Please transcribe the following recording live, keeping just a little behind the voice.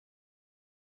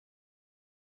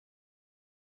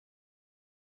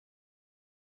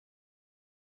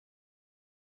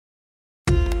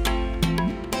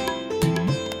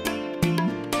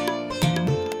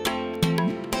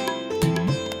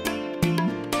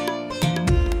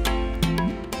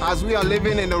as we are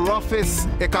living in the roughest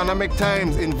economic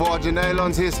times in Virgin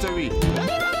Islands history.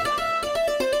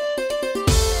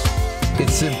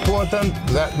 It's important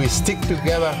that we stick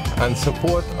together and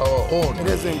support our own. It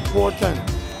is important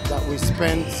that we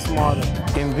spend smarter.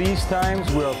 In these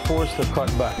times, we are forced to cut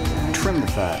back. Trim the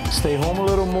fat. Stay home a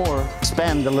little more.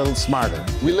 Spend a little smarter.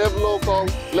 We live local,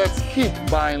 let's keep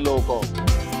buying local.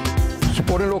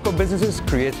 Supporting local businesses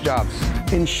creates jobs.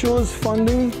 Ensures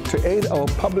funding to aid our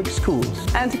public schools.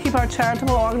 And to keep our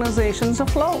charitable organizations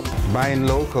afloat. Buying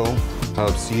local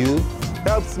helps you,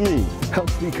 helps me,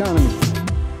 helps the economy.